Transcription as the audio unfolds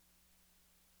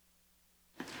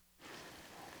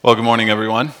Well, good morning,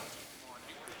 everyone.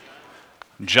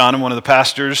 I'm John. I'm one of the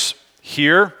pastors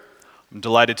here. I'm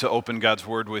delighted to open God's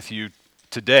Word with you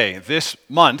today. This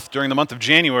month, during the month of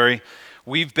January,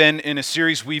 we've been in a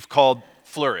series we've called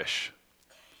Flourish,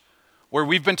 where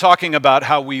we've been talking about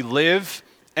how we live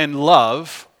and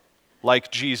love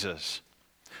like Jesus.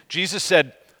 Jesus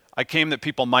said, "I came that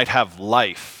people might have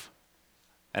life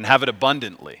and have it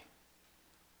abundantly,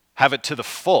 have it to the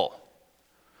full,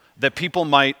 that people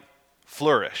might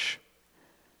flourish."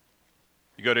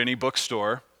 You go to any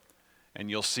bookstore and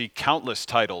you'll see countless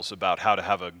titles about how to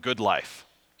have a good life,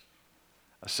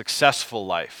 a successful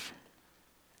life,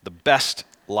 the best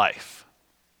life.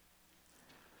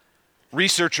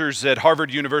 Researchers at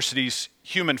Harvard University's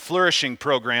Human Flourishing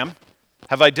program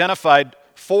have identified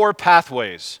 4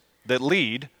 pathways that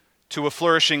lead to a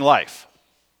flourishing life.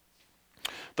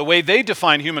 The way they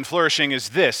define human flourishing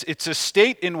is this: it's a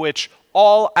state in which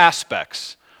all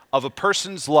aspects of a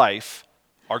person's life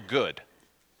are good.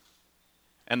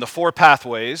 And the 4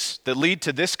 pathways that lead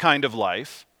to this kind of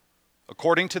life,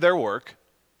 according to their work,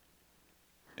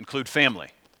 include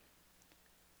family.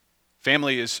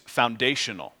 Family is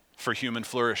foundational for human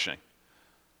flourishing.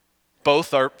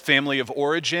 Both are family of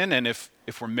origin, and if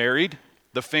we're married,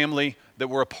 the family that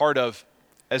we're a part of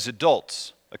as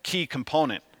adults, a key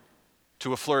component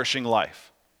to a flourishing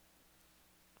life.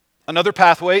 Another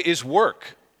pathway is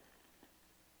work.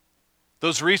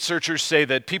 Those researchers say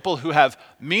that people who have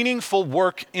meaningful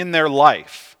work in their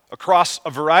life across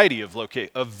a variety of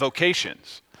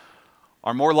vocations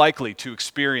are more likely to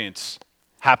experience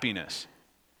happiness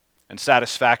and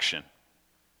satisfaction.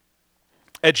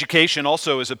 Education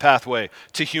also is a pathway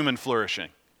to human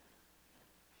flourishing,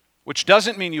 which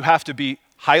doesn't mean you have to be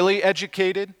highly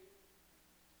educated,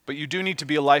 but you do need to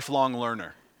be a lifelong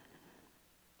learner,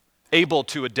 able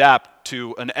to adapt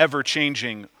to an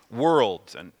ever-changing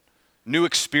world and new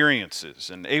experiences,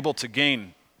 and able to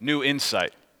gain new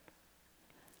insight.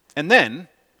 And then,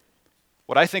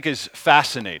 what I think is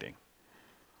fascinating,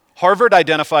 Harvard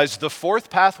identifies the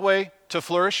 4th pathway to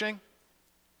flourishing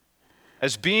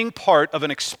as being part of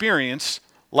an experience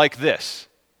like this: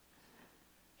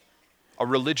 a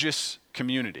religious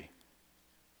community.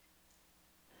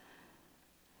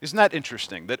 Isn't that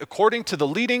interesting? That according to the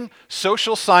leading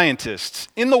social scientists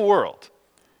in the world,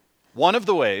 one of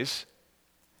the ways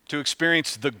to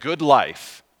experience the good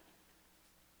life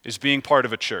is being part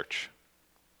of a church.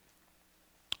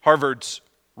 Harvard's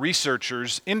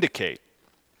researchers indicate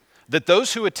that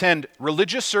those who attend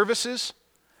religious services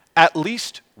at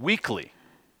least weekly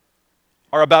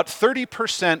are about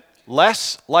 30%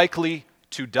 less likely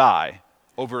to die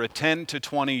over a 10 to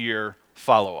 20 year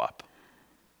follow-up.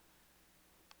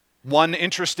 One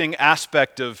interesting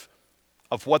aspect of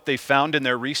what they found in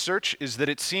their research is that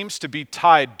it seems to be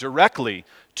tied directly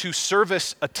to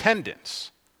service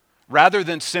attendance rather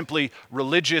than simply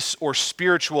religious or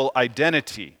spiritual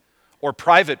identity or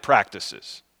private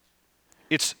practices.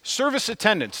 It's service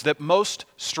attendance that most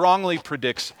strongly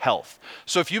predicts health.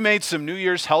 So if you made some New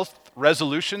Year's health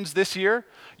resolutions this year,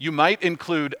 you might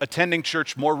include attending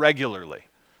church more regularly.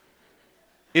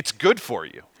 It's good for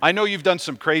you. I know you've done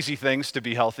some crazy things to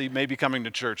be healthy. Maybe coming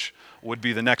to church would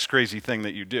be the next crazy thing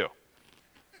that you do.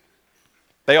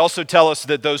 They also tell us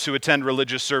that those who attend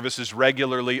religious services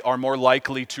regularly are more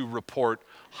likely to report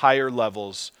higher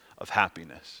levels of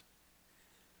happiness.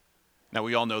 Now,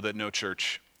 we all know that no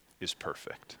church is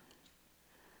perfect.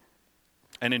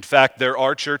 And in fact, there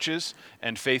are churches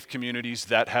and faith communities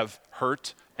that have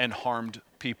hurt and harmed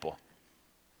people.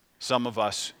 Some of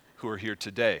us who are here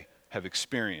today have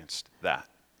experienced that.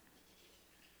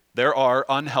 There are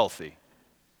unhealthy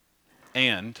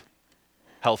and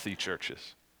healthy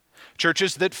churches.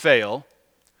 Churches that fail,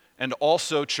 and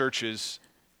also churches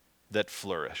that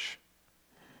flourish.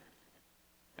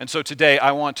 And so today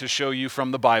I want to show you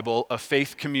from the Bible a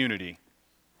faith community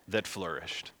that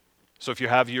flourished. So if you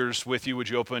have yours with you, would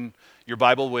you open your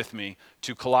Bible with me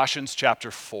to Colossians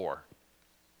chapter 4.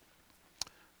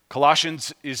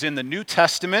 Colossians is in the New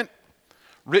Testament,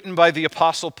 written by the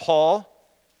Apostle Paul,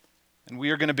 and we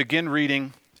are going to begin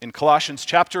reading in Colossians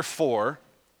chapter 4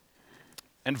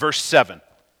 and verse 7.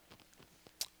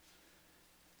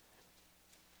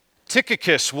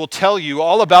 Tychicus will tell you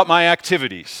all about my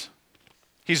activities.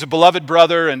 He's a beloved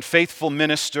brother and faithful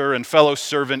minister and fellow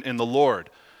servant in the Lord.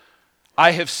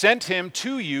 I have sent him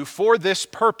to you for this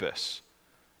purpose,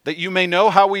 that you may know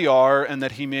how we are and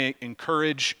that he may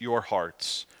encourage your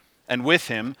hearts. And with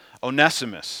him,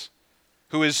 Onesimus,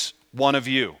 who is one of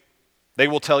you. They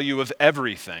will tell you of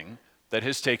everything that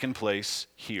has taken place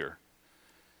here.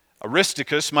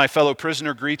 Aristarchus, my fellow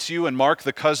prisoner, greets you, and Mark,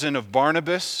 the cousin of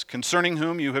Barnabas, concerning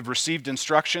whom you have received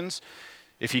instructions.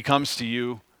 If he comes to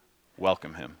you,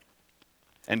 welcome him.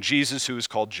 And Jesus, who is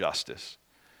called Justus.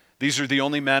 These are the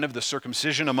only men of the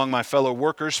circumcision among my fellow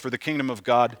workers for the kingdom of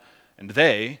God, and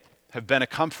they have been a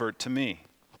comfort to me.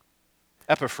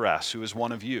 Epaphras, who is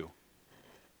one of you,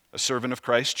 a servant of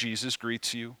Christ Jesus,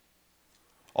 greets you,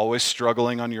 always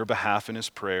struggling on your behalf in his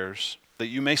prayers, that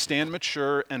you may stand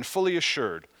mature and fully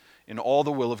assured in all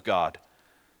the will of God.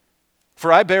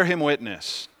 For I bear him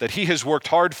witness that he has worked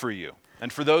hard for you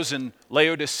and for those in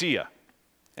Laodicea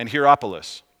and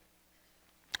Hierapolis.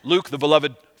 Luke, the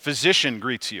beloved physician,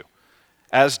 greets you,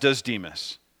 as does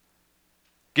Demas.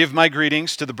 Give my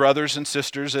greetings to the brothers and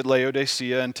sisters at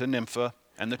Laodicea and to Nympha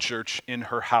and the church in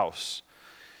her house.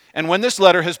 And when this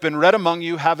letter has been read among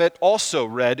you, have it also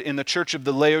read in the church of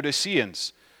the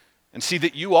Laodiceans. And see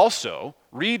that you also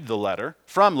read the letter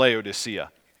from Laodicea.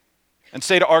 And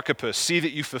say to Archippus, see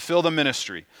that you fulfill the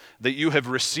ministry that you have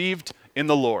received in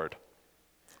the Lord.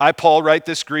 I, Paul, write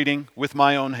this greeting with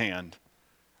my own hand.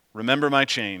 Remember my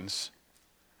chains.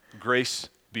 Grace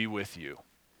be with you.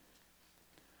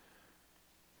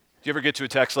 Do you ever get to a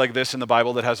text like this in the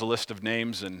Bible that has a list of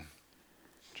names and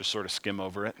just sort of skim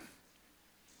over it?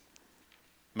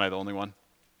 Am I the only one?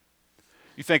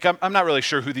 You think, I'm not really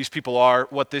sure who these people are,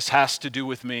 what this has to do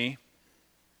with me.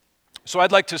 So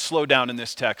I'd like to slow down in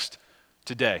this text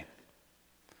today.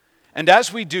 And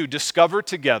as we do, discover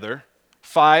together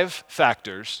 5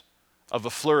 factors of a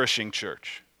flourishing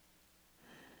church.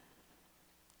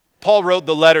 Paul wrote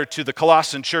the letter to the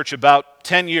Colossian church about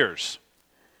 10 years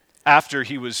after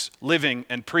he was living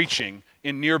and preaching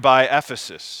in nearby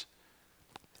Ephesus.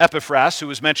 Epaphras, who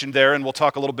was mentioned there and we'll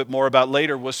talk a little bit more about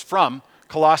later, was from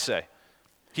Colossae.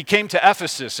 He came to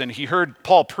Ephesus and he heard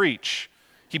Paul preach.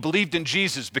 He believed in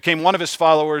Jesus, became one of his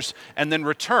followers, and then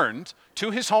returned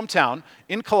to his hometown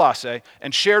in Colossae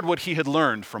and shared what he had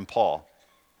learned from Paul.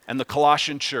 And the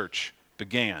Colossian church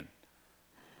began.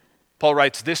 Paul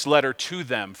writes this letter to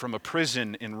them from a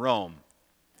prison in Rome.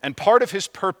 And part of his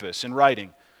purpose in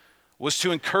writing was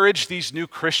to encourage these new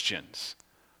Christians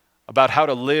about how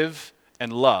to live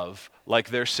and love like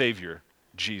their Savior,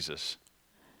 Jesus.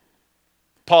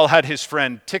 Paul had his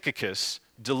friend Tychicus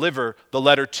deliver the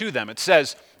letter to them. It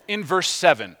says in verse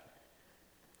 7,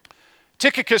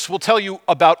 Tychicus will tell you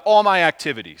about all my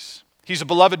activities. He's a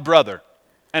beloved brother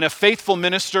and a faithful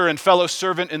minister and fellow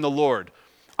servant in the Lord.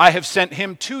 I have sent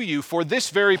him to you for this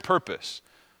very purpose,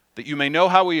 that you may know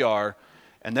how we are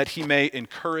and that he may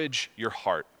encourage your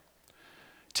heart.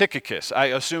 Tychicus, I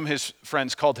assume his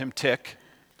friends called him Tick.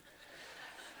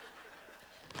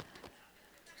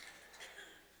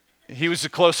 He was a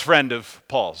close friend of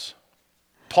Paul's.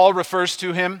 Paul refers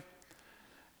to him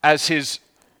as his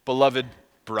beloved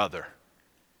brother.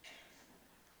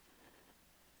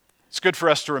 It's good for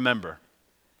us to remember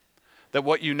that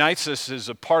what unites us as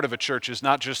a part of a church is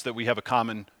not just that we have a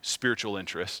common spiritual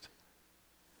interest,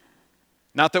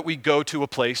 not that we go to a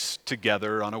place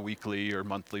together on a weekly or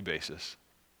monthly basis,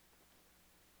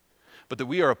 but that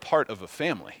we are a part of a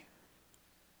family,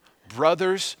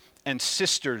 brothers and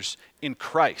sisters in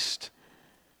Christ,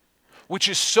 which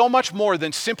is so much more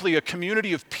than simply a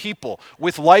community of people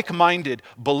with like-minded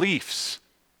beliefs.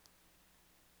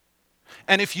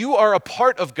 And if you are a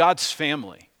part of God's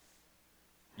family,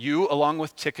 you, along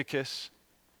with Tychicus,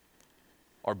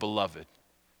 are beloved.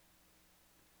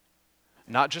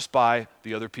 Not just by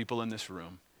the other people in this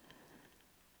room,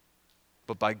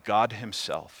 but by God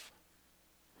himself.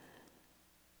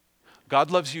 God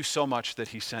loves you so much that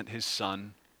he sent his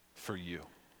Son for you.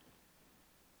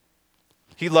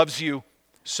 He loves you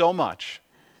so much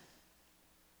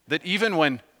that even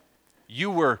when you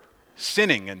were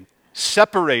sinning and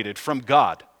separated from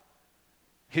God,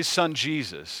 his Son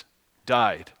Jesus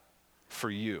died for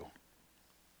you.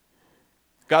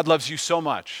 God loves you so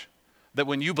much that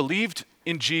when you believed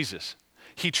in Jesus,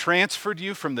 he transferred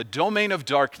you from the domain of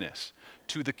darkness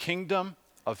to the kingdom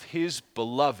of his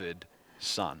beloved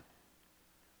Son.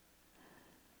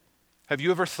 Have you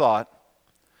ever thought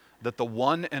that the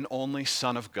one and only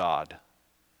Son of God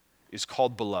is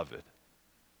called beloved?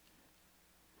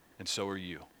 And so are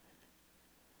you.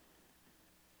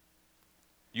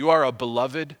 You are a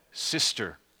beloved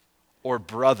sister or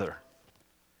brother.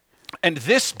 And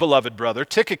this beloved brother,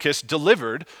 Tychicus,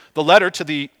 delivered the letter to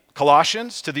the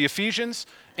Colossians, to the Ephesians,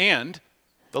 and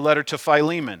the letter to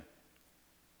Philemon.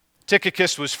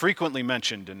 Tychicus was frequently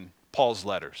mentioned in Paul's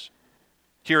letters.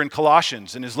 Here in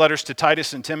Colossians, in his letters to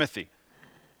Titus and Timothy,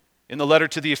 in the letter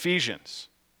to the Ephesians,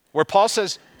 where Paul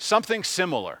says something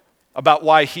similar about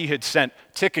why he had sent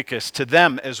Tychicus to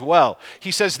them as well.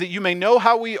 He says that you may know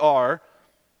how we are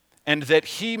and that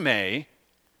he may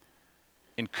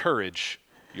encourage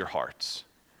your hearts.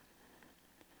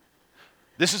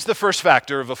 This is the first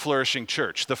factor of a flourishing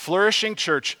church. The flourishing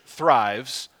church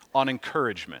thrives on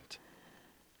encouragement.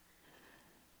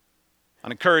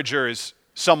 An encourager is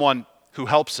someone who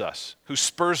helps us, who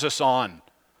spurs us on,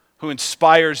 who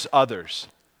inspires others.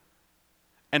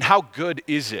 And how good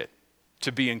is it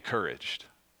to be encouraged?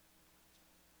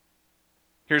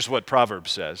 Here's what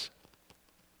Proverbs says.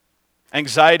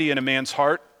 Anxiety in a man's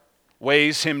heart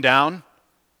weighs him down,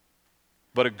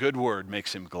 but a good word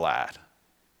makes him glad.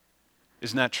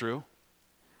 Isn't that true?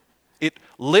 It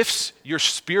lifts your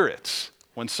spirits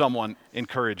when someone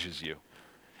encourages you.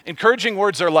 Encouraging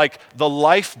words are like the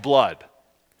lifeblood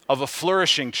of a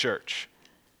flourishing church.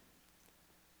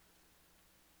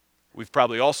 We've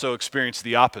probably also experienced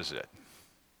the opposite.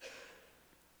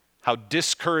 How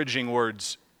discouraging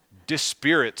words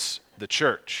dispirits the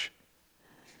church.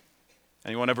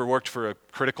 Anyone ever worked for a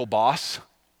critical boss?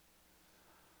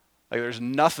 Like, there's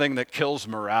nothing that kills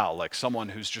morale like someone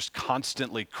who's just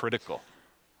constantly critical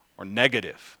or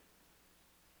negative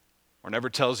or never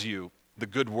tells you the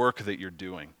good work that you're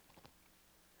doing.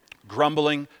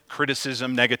 Grumbling,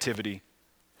 criticism, negativity,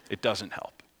 it doesn't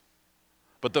help.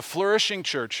 But the flourishing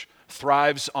church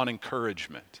thrives on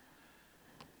encouragement.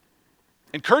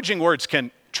 Encouraging words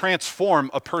can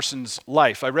transform a person's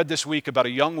life. I read this week about a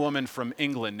young woman from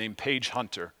England named Paige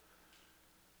Hunter,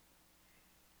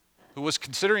 who was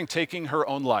considering taking her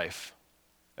own life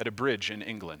at a bridge in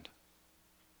England.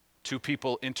 2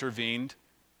 people intervened,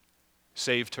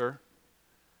 saved her.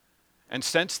 And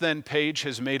since then, Paige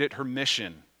has made it her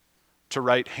mission to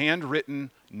write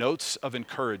handwritten notes of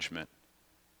encouragement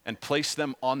and place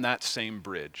them on that same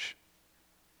bridge.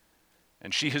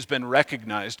 And she has been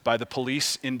recognized by the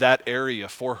police in that area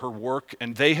for her work,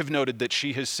 and they have noted that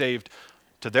she has saved,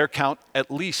 to their count,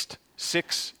 at least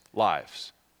 6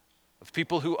 lives of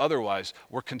people who otherwise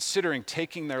were considering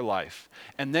taking their life.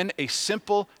 And then a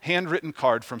simple handwritten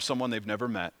card from someone they've never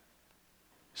met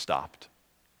stopped.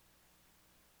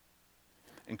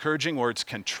 Encouraging words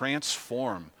can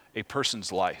transform a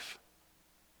person's life,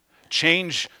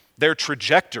 change their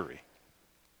trajectory,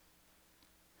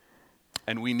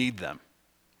 and we need them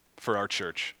for our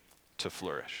church to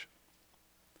flourish.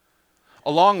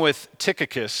 Along with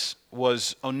Tychicus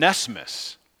was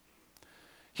Onesimus.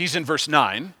 He's in verse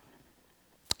 9.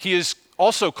 He is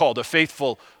also called a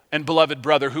faithful and beloved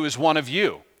brother who is one of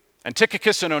you. And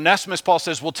Tychicus and Onesimus, Paul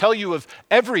says, will tell you of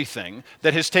everything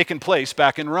that has taken place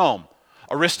back in Rome.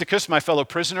 Aristarchus, my fellow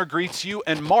prisoner, greets you,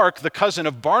 and Mark, the cousin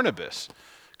of Barnabas,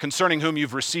 concerning whom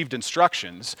you've received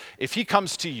instructions. If he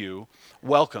comes to you,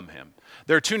 welcome him.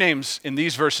 There are 2 names in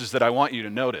these verses that I want you to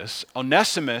notice,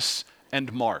 Onesimus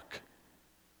and Mark,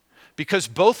 because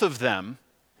both of them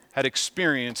had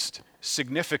experienced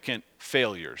significant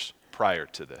failures prior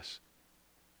to this.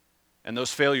 And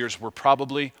those failures were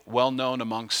probably well known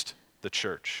amongst the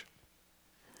church.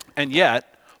 And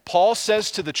yet, Paul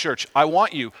says to the church, I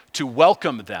want you to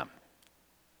welcome them.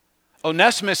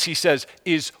 Onesimus, he says,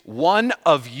 is one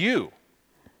of you.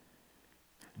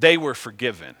 They were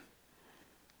forgiven.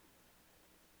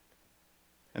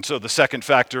 And so the second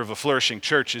factor of a flourishing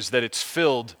church is that it's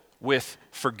filled with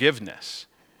forgiveness.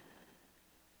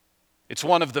 It's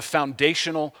one of the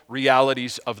foundational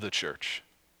realities of the church.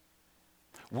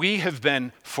 We have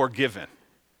been forgiven.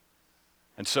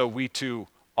 And so we too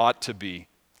ought to be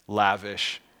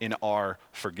lavish in our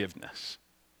forgiveness.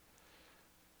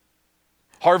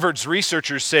 Harvard's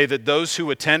researchers say that those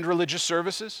who attend religious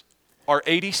services are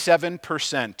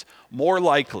 87% more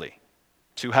likely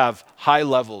to have high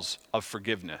levels of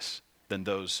forgiveness than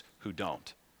those who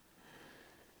don't.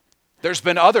 There's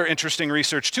been other interesting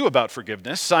research too about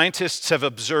forgiveness. Scientists have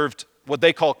observed what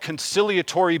they call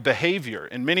conciliatory behavior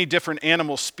in many different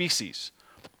animal species.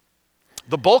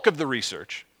 The bulk of the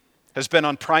research has been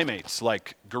on primates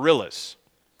like gorillas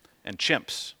and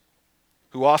chimps,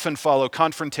 who often follow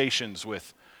confrontations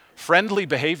with friendly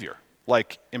behavior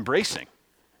like embracing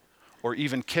or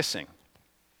even kissing.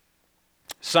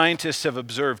 Scientists have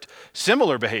observed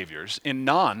similar behaviors in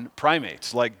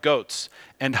non-primates like goats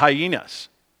and hyenas.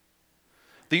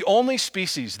 The only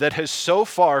species that has so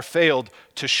far failed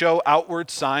to show outward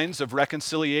signs of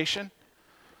reconciliation,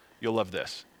 you'll love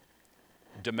this,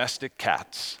 domestic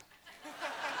cats.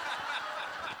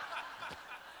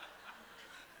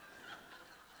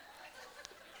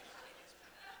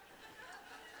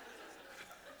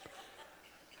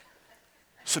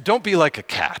 So don't be like a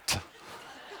cat.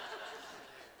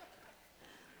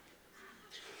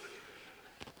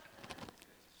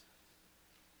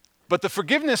 But the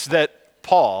forgiveness that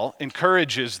Paul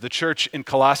encourages the church in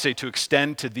Colossae to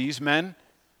extend to these men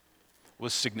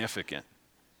was significant.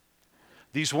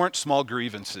 These weren't small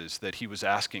grievances that he was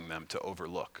asking them to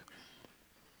overlook.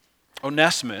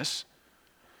 Onesimus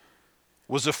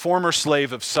was a former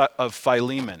slave of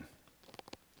Philemon.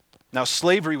 Now,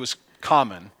 slavery was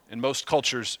common in most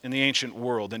cultures in the ancient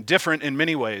world and different in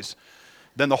many ways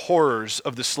than the horrors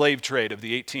of the slave trade of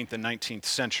the 18th and 19th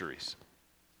centuries.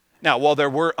 Now, while there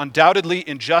were undoubtedly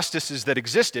injustices that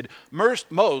existed,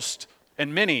 most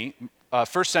and many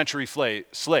first century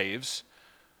slaves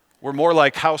were more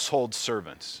like household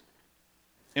servants,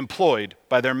 employed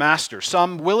by their master,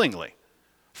 some willingly.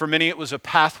 For many, it was a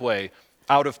pathway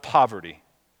out of poverty.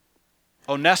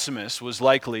 Onesimus was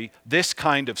likely this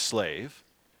kind of slave,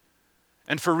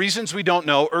 and for reasons we don't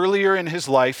know, earlier in his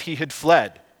life, he had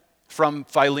fled from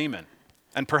Philemon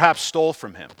and perhaps stole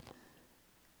from him.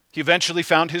 He eventually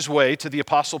found his way to the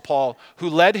Apostle Paul, who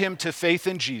led him to faith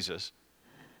in Jesus.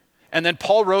 And then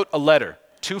Paul wrote a letter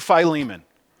to Philemon,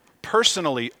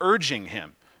 personally urging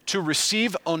him to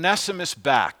receive Onesimus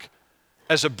back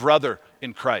as a brother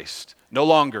in Christ, no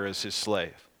longer as his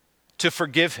slave, to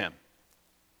forgive him.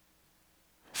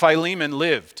 Philemon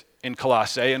lived in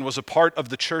Colossae and was a part of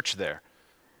the church there.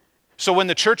 So when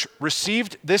the church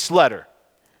received this letter,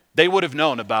 they would have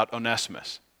known about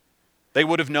Onesimus. They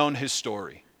would have known his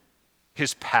story,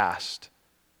 his past.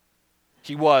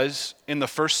 He was, in the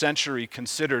first century,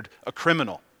 considered a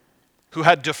criminal who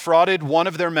had defrauded one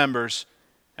of their members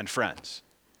and friends.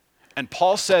 And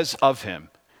Paul says of him,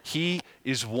 he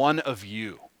is one of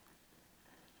you.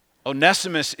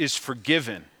 Onesimus is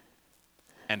forgiven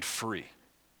and free.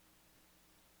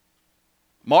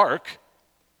 Mark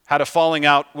had a falling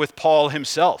out with Paul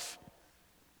himself.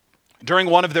 During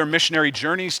one of their missionary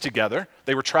journeys together,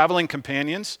 they were traveling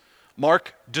companions.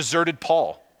 Mark deserted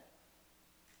Paul.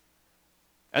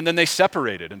 And then they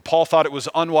separated, and Paul thought it was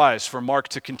unwise for Mark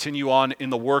to continue on in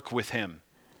the work with him.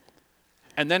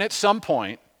 And then at some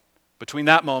point, between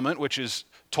that moment, which is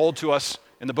told to us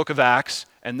in the book of Acts,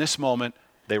 and this moment,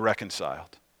 they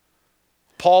reconciled.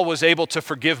 Paul was able to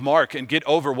forgive Mark and get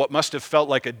over what must have felt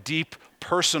like a deep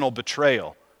personal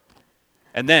betrayal,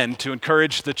 and then to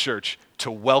encourage the church to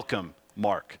welcome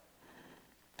Mark.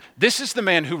 This is the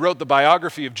man who wrote the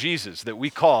biography of Jesus that we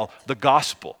call the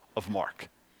Gospel of Mark.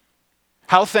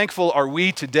 How thankful are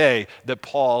we today that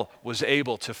Paul was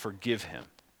able to forgive him?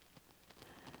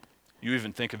 You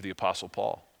even think of the Apostle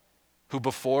Paul, who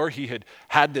before he had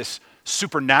had this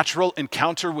supernatural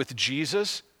encounter with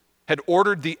Jesus, had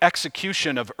ordered the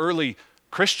execution of early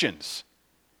Christians.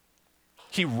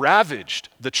 He ravaged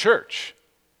the church.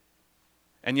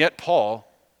 And yet Paul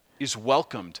is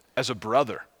welcomed as a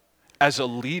brother, as a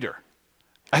leader,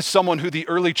 as someone who the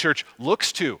early church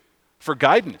looks to for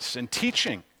guidance and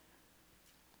teaching.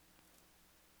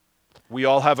 We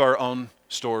all have our own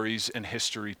stories and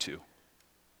history too,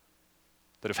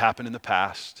 that have happened in the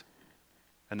past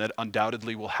and that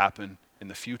undoubtedly will happen in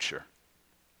the future.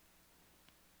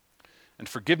 And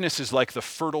forgiveness is like the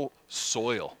fertile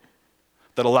soil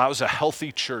that allows a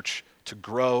healthy church to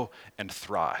grow and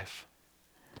thrive.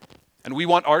 And we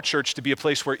want our church to be a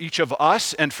place where each of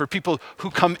us and for people who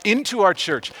come into our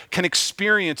church can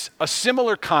experience a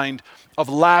similar kind of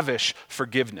lavish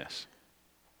forgiveness.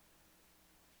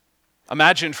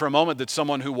 Imagine for a moment that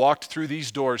someone who walked through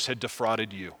these doors had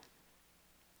defrauded you,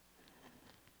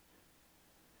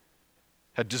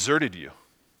 had deserted you,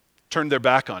 turned their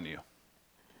back on you,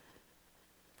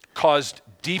 caused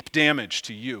deep damage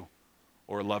to you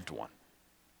or a loved one.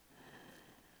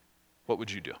 What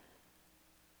would you do?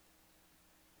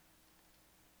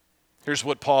 Here's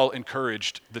what Paul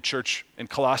encouraged the church in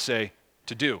Colossae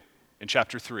to do in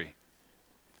chapter 3.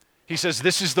 He says,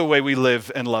 this is the way we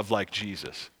live and love like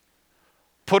Jesus.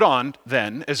 Put on,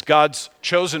 then, as God's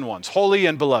chosen ones, holy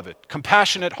and beloved,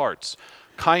 compassionate hearts,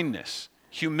 kindness,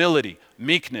 humility,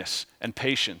 meekness, and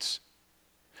patience,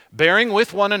 bearing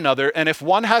with one another, and if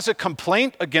one has a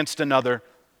complaint against another,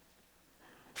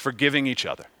 forgiving each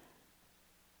other.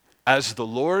 As the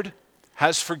Lord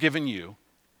has forgiven you,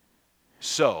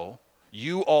 so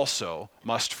you also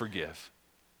must forgive.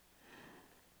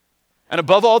 And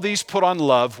above all these, put on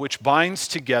love, which binds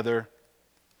together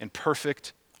in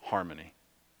perfect harmony.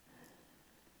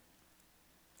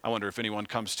 I wonder if anyone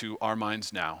comes to our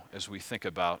minds now as we think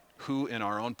about who in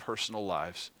our own personal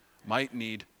lives might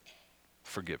need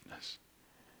forgiveness.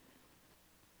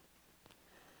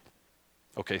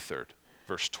 Okay, third,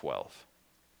 verse 12.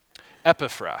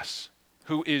 Epaphras,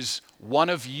 who is one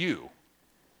of you,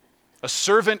 a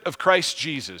servant of Christ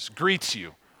Jesus, greets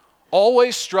you,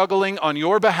 always struggling on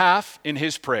your behalf in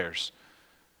his prayers,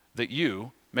 that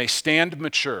you may stand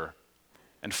mature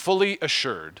and fully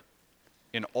assured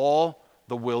in all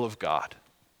the will of God.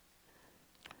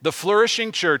 The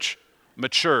flourishing church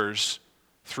matures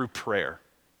through prayer.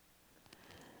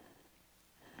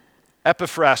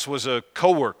 Epaphras was a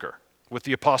co-worker with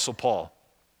the Apostle Paul.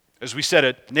 As we said,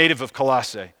 a native of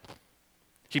Colossae.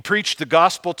 He preached the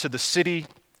gospel to the city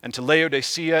and to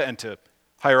Laodicea and to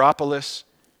Hierapolis,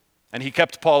 and he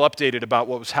kept Paul updated about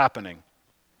what was happening.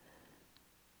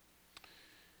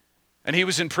 And he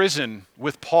was in prison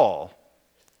with Paul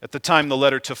at the time the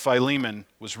letter to Philemon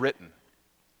was written.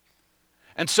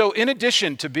 And so in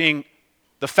addition to being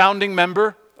the founding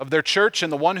member of their church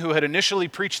and the one who had initially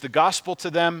preached the gospel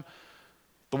to them,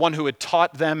 the one who had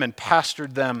taught them and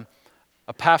pastored them,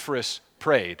 Epaphras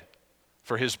prayed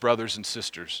for his brothers and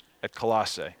sisters at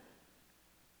Colossae.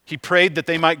 He prayed that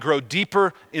they might grow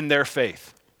deeper in their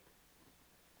faith.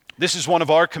 This is one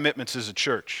of our commitments as a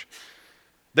church,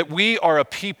 that we are a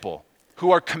people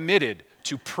who are committed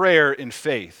to prayer in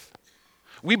faith.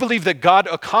 We believe that God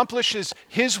accomplishes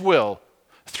his will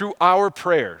through our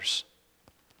prayers.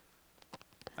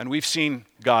 And we've seen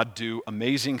God do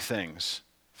amazing things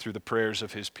through the prayers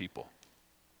of his people.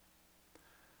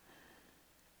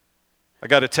 I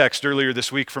got a text earlier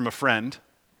this week from a friend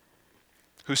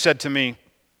who said to me,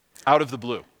 out of the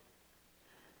blue,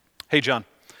 "Hey John,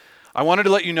 I wanted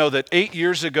to let you know that 8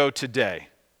 years ago today,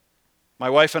 my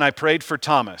wife and I prayed for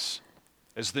Thomas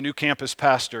as the new campus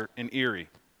pastor in Erie.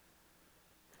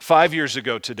 5 years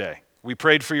ago today, we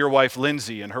prayed for your wife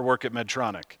Lindsay and her work at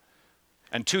Medtronic.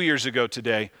 And 2 years ago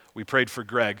today, we prayed for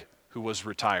Greg, who was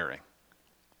retiring."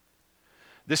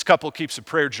 This couple keeps a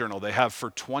prayer journal they have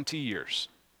for 20 years.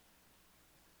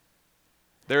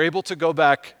 They're able to go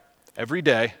back every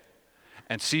day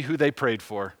and see who they prayed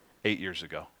for 8 years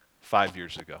ago, 5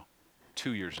 years ago,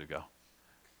 2 years ago.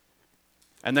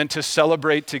 And then to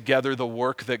celebrate together the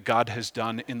work that God has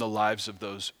done in the lives of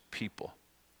those people.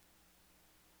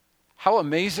 How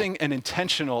amazing and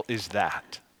intentional is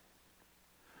that?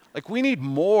 Like, we need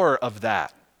more of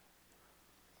that.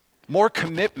 More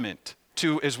commitment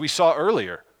to, as we saw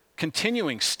earlier,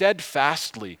 continuing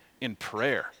steadfastly in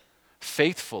prayer,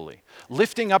 faithfully,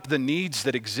 lifting up the needs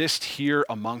that exist here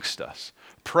amongst us,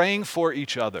 praying for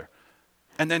each other,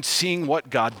 and then seeing what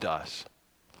God does.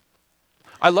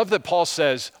 I love that Paul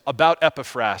says about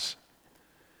Epaphras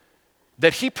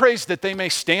that he prays that they may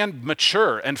stand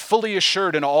mature and fully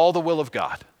assured in all the will of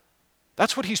God.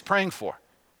 That's what he's praying for.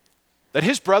 That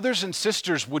his brothers and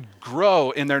sisters would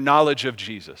grow in their knowledge of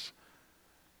Jesus.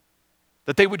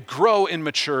 That they would grow in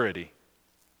maturity.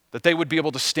 That they would be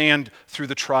able to stand through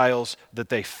the trials that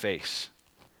they face.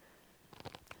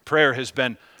 Prayer has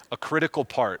been a critical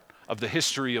part of the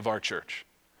history of our church.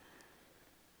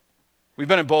 We've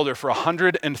been in Boulder for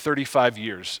 135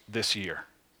 years this year.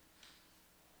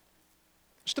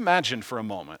 Just imagine for a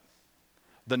moment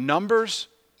the numbers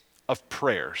of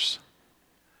prayers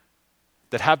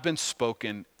that have been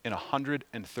spoken in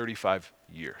 135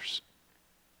 years.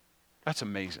 That's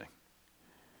amazing.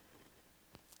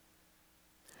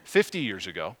 50 years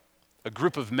ago, a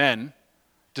group of men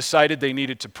decided they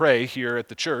needed to pray here at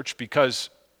the church because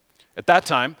at that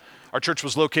time, our church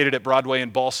was located at Broadway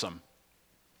and Balsam.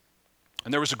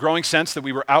 And there was a growing sense that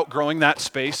we were outgrowing that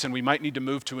space and we might need to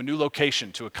move to a new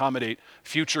location to accommodate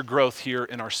future growth here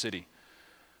in our city.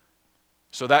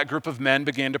 So that group of men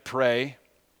began to pray.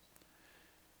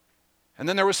 And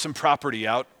then there was some property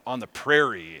out on the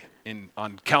prairie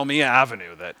on Kalmia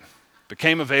Avenue that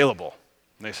became available.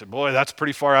 And they said, "Boy, that's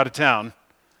pretty far out of town.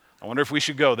 I wonder if we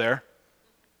should go there."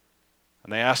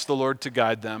 And they asked the Lord to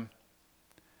guide them.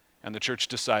 And the church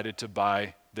decided to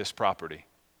buy this property.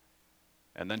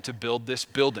 And then to build this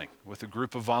building with a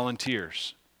group of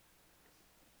volunteers.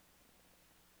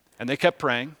 And they kept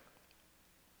praying.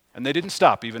 And they didn't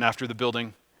stop even after the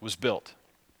building was built.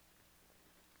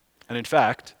 And in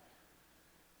fact,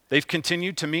 they've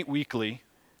continued to meet weekly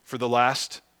for the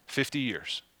last 50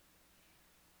 years.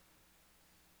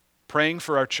 Praying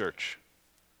for our church,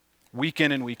 week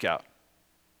in and week out.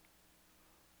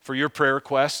 For your prayer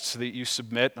requests that you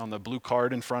submit on the blue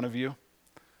card in front of you.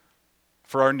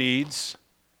 For our needs.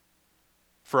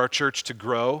 For our church to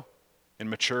grow in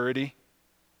maturity.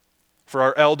 For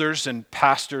our elders and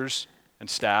pastors and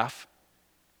staff.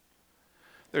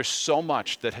 There's so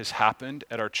much that has happened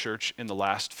at our church in the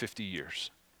last 50 years.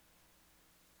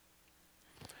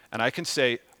 And I can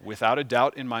say without a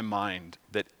doubt in my mind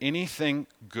that anything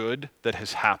good that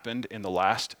has happened in the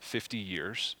last 50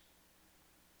 years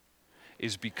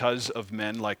is because of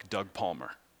men like Doug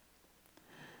Palmer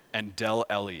and Del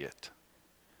Elliott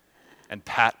and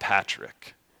Pat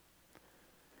Patrick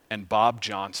and Bob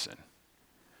Johnson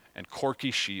and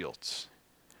Corky Shields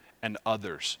and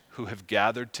others who have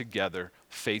gathered together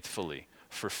faithfully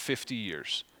for 50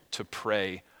 years to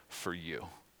pray for you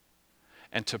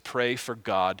and to pray for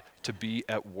God to be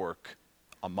at work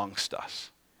amongst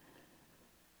us.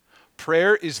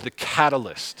 Prayer is the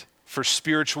catalyst for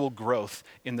spiritual growth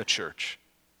in the church.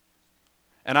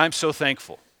 And I'm so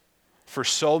thankful for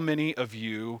so many of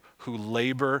you who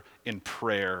labor in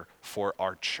prayer for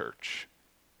our church.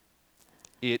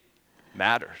 It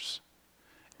matters.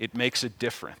 It makes a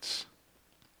difference.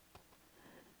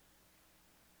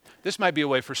 This might be a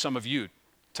way for some of you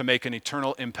to make an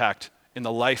eternal impact in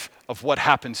the life of what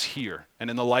happens here and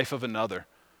in the life of another.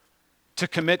 To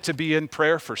commit to be in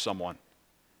prayer for someone.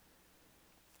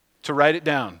 To write it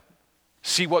down.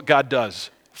 See what God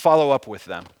does. Follow up with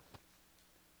them.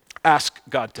 Ask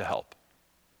God to help.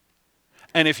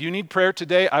 And if you need prayer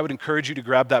today, I would encourage you to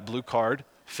grab that blue card,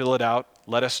 fill it out,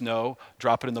 let us know,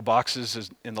 drop it in the boxes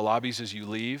in the lobbies as you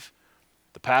leave.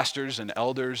 The pastors and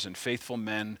elders and faithful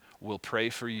men will pray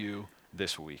for you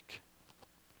this week.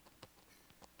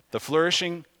 The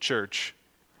flourishing church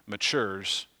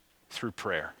matures through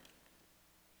prayer.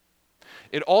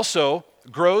 It also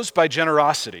grows by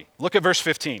generosity. Look at verse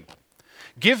 15.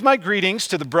 Give my greetings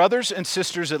to the brothers and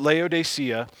sisters at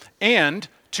Laodicea and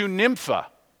to Nympha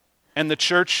and the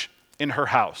church in her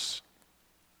house.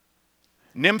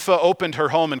 Nympha opened her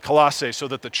home in Colossae so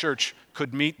that the church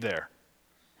could meet there.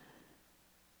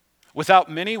 Without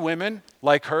many women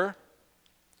like her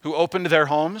who opened their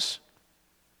homes,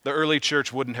 the early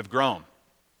church wouldn't have grown.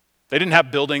 They didn't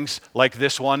have buildings like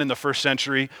this one in the first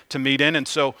century to meet in, and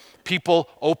so people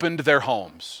opened their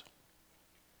homes.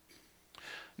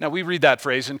 Now, we read that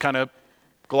phrase and kind of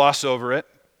gloss over it,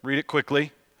 read it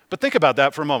quickly, but think about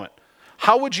that for a moment.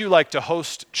 How would you like to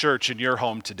host church in your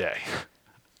home today?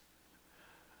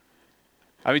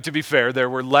 I mean, to be fair, there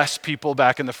were less people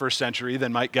back in the first century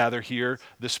than might gather here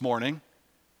this morning.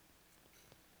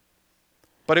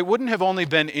 But it wouldn't have only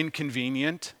been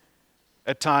inconvenient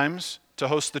at times to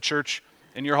host the church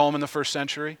in your home in the first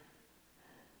century.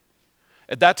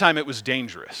 At that time, it was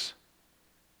dangerous,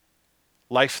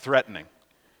 life-threatening.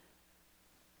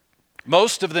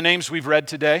 Most of the names we've read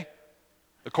today,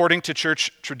 according to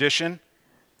church tradition,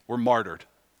 were martyred,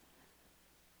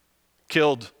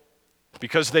 killed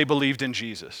because they believed in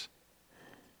Jesus.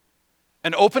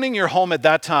 And opening your home at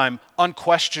that time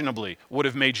unquestionably would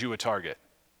have made you a target.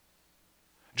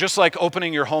 Just like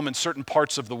opening your home in certain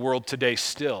parts of the world today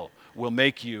still will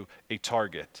make you a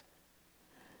target.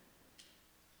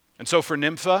 And so for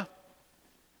Nympha,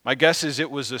 my guess is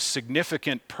it was a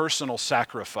significant personal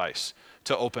sacrifice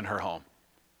to open her home.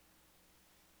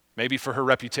 Maybe for her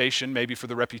reputation, maybe for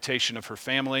the reputation of her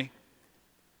family,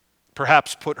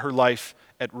 perhaps put her life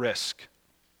at risk.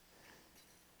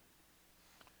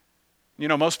 You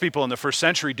know, most people in the first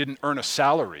century didn't earn a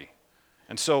salary.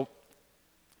 And so,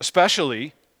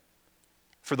 especially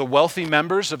for the wealthy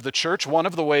members of the church, one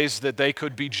of the ways that they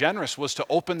could be generous was to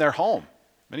open their home.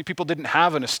 Many people didn't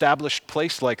have an established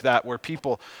place like that where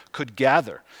people could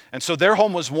gather. And so their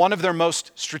home was one of their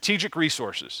most strategic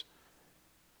resources,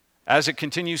 as it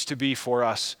continues to be for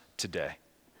us today.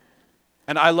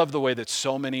 And I love the way that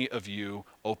so many of you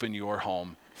open your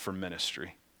home for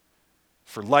ministry,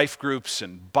 for life groups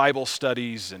and Bible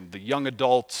studies and the young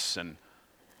adults and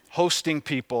hosting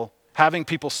people, having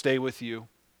people stay with you.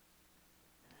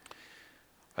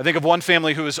 I think of one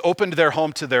family who has opened their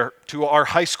home to our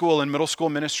high school and middle school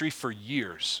ministry for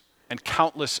years, and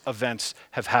countless events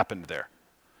have happened there.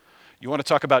 You want to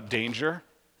talk about danger?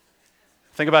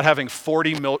 Think about having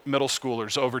 40 middle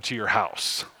schoolers over to your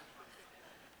house.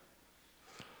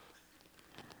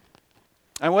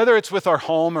 And whether it's with our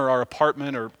home or our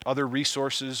apartment or other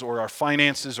resources or our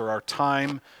finances or our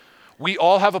time, we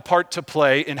all have a part to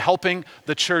play in helping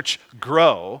the church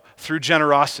grow through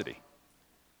generosity.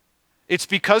 It's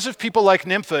because of people like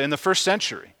Nympha in the first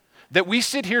century that we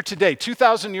sit here today,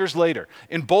 2,000 years later,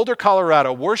 in Boulder,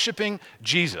 Colorado, worshiping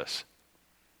Jesus.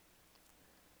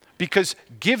 Because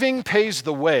giving paves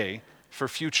the way for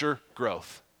future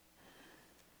growth.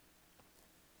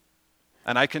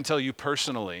 And I can tell you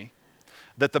personally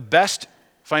that the best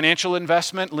financial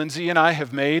investment Lindsay and I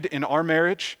have made in our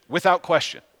marriage, without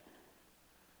question,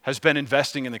 has been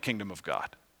investing in the kingdom of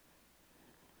God,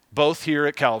 both here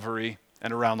at Calvary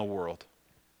and around the world.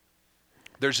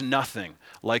 There's nothing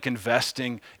like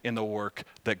investing in the work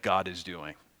that God is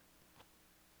doing.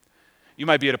 You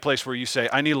might be at a place where you say,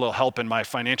 I need a little help in my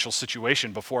financial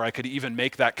situation before I could even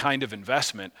make that kind of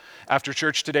investment. After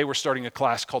church today, we're starting a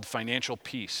class called Financial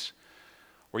Peace,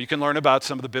 where you can learn about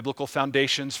some of the biblical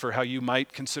foundations for how you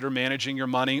might consider managing your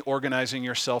money, organizing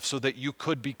yourself so that you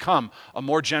could become a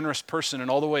more generous person in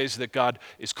all the ways that God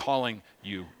is calling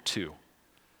you to.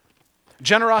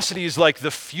 Generosity is like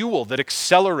the fuel that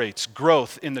accelerates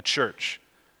growth in the church.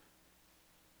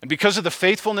 And because of the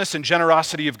faithfulness and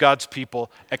generosity of God's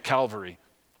people at Calvary,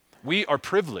 we are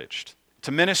privileged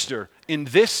to minister in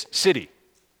this city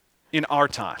in our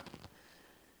time.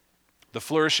 The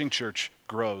flourishing church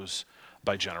grows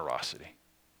by generosity.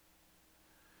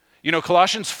 You know,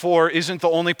 Colossians 4 isn't the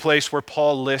only place where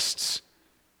Paul lists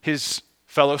his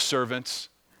fellow servants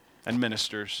and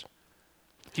ministers.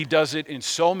 He does it in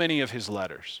so many of his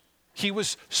letters. He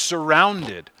was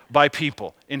surrounded by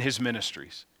people in his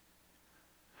ministries.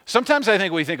 Sometimes I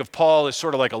think we think of Paul as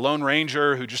sort of like a lone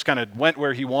ranger who just kind of went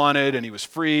where he wanted and he was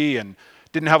free and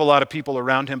didn't have a lot of people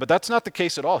around him, but that's not the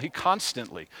case at all. He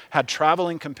constantly had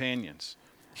traveling companions.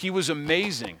 He was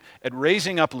amazing at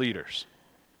raising up leaders.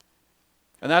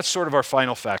 And that's sort of our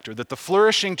final factor, that the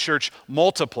flourishing church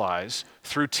multiplies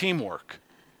through teamwork.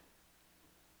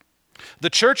 The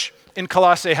church in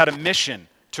Colossae had a mission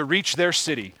to reach their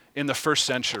city in the first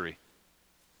century.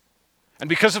 And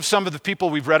because of some of the people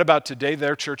we've read about today,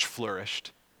 their church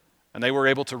flourished, and they were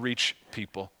able to reach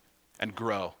people and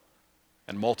grow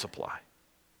and multiply.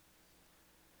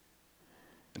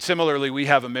 And similarly, we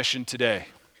have a mission today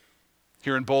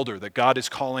here in Boulder that God is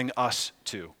calling us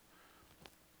to.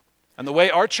 And the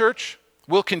way our church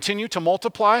will continue to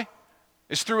multiply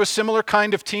is through a similar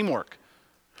kind of teamwork.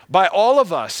 By all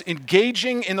of us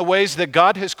engaging in the ways that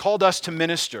God has called us to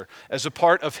minister as a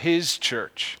part of His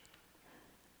church.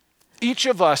 Each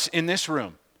of us in this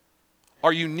room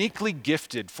are uniquely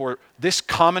gifted for this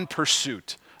common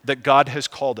pursuit that God has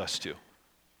called us to.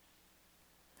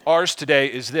 Ours today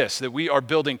is this, that we are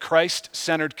building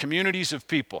Christ-centered communities of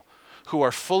people who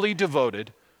are fully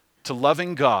devoted to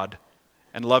loving God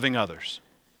and loving others.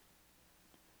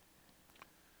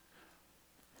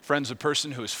 Friends, a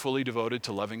person who is fully devoted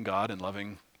to loving God and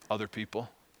loving other people,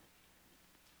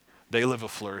 they live a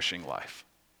flourishing life.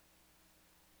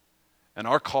 And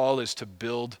our call is to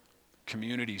build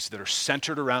communities that are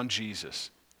centered around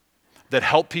Jesus, that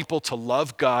help people to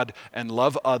love God and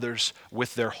love others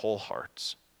with their whole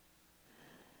hearts.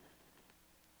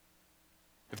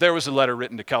 If there was a letter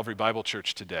written to Calvary Bible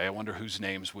Church today, I wonder whose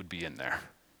names would be in there.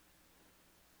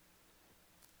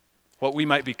 What we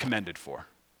might be commended for.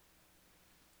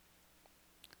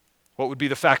 What would be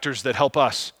the factors that help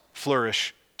us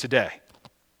flourish today?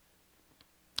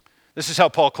 This is how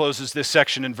Paul closes this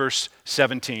section in verse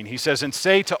 17. He says, "And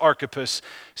say to Archippus,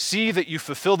 see that you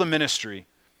fulfill the ministry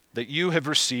that you have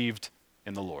received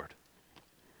in the Lord."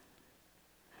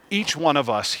 Each one of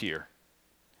us here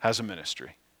has a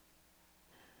ministry.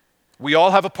 We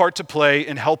all have a part to play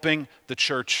in helping the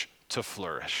church to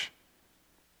flourish.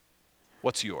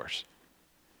 What's yours?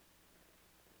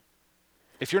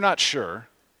 If you're not sure,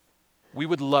 we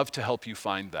would love to help you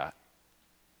find that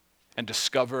and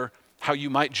discover how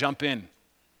you might jump in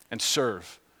and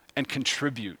serve and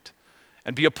contribute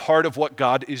and be a part of what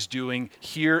God is doing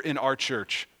here in our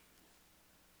church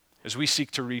as we seek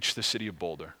to reach the city of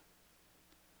Boulder.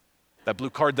 That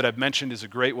blue card that I've mentioned is a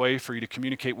great way for you to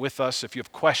communicate with us. If you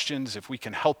have questions, if we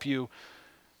can help you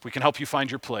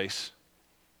find your place,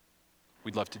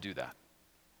 we'd love to do that.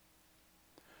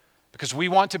 Because we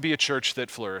want to be a church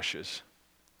that flourishes,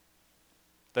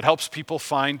 that helps people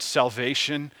find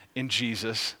salvation in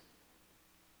Jesus,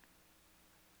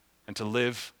 and to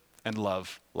live and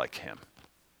love like Him.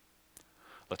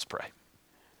 Let's pray.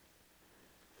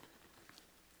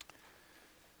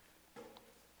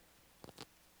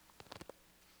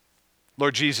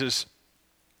 Lord Jesus,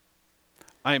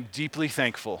 I am deeply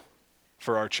thankful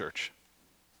for our church.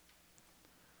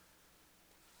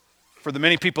 For the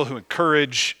many people who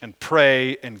encourage and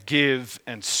pray and give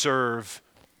and serve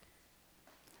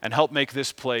and help make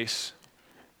this place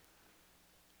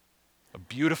a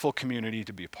beautiful community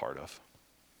to be a part of.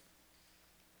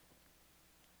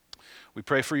 We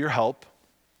pray for your help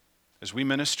as we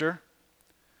minister,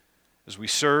 as we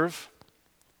serve,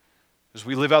 as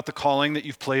we live out the calling that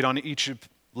you've laid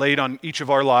on each of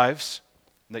our lives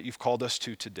and that you've called us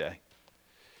to today.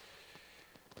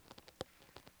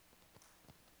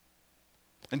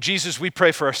 And Jesus, we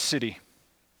pray for our city,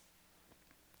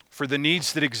 for the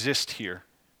needs that exist here.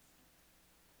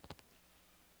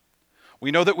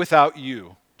 We know that without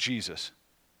you, Jesus,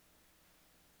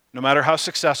 no matter how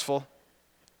successful,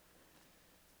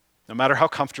 no matter how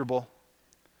comfortable,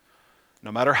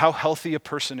 no matter how healthy a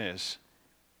person is,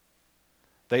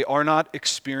 they are not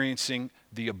experiencing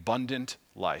the abundant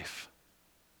life.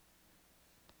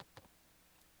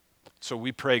 So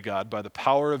we pray, God, by the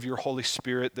power of your Holy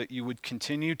Spirit, that you would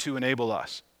continue to enable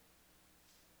us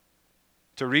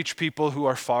to reach people who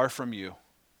are far from you,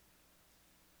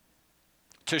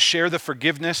 to share the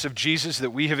forgiveness of Jesus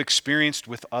that we have experienced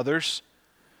with others,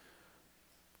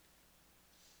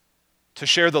 to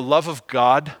share the love of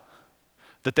God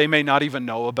that they may not even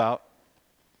know about.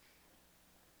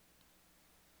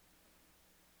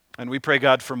 And we pray,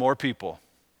 God, for more people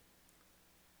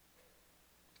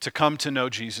to come to know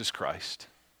Jesus Christ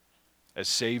as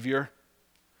Savior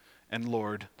and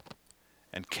Lord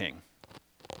and King.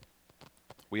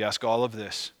 We ask all of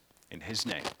this in his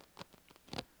name.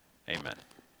 Amen.